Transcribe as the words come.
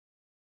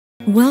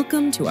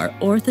Welcome to our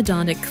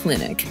orthodontic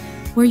clinic,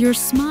 where your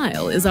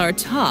smile is our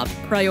top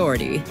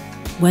priority.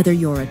 Whether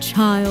you're a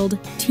child,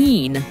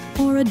 teen,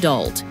 or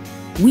adult,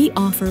 we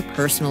offer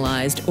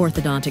personalized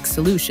orthodontic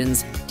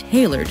solutions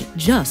tailored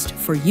just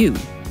for you.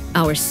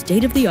 Our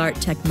state-of-the-art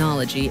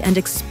technology and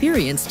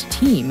experienced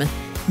team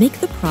make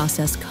the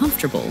process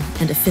comfortable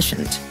and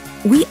efficient.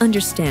 We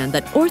understand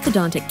that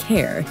orthodontic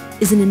care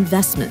is an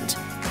investment.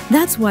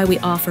 That's why we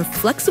offer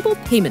flexible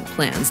payment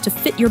plans to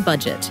fit your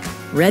budget.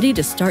 Ready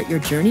to start your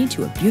journey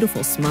to a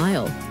beautiful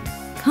smile?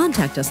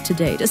 Contact us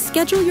today to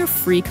schedule your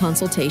free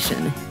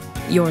consultation.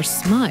 Your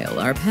smile,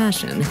 our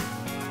passion.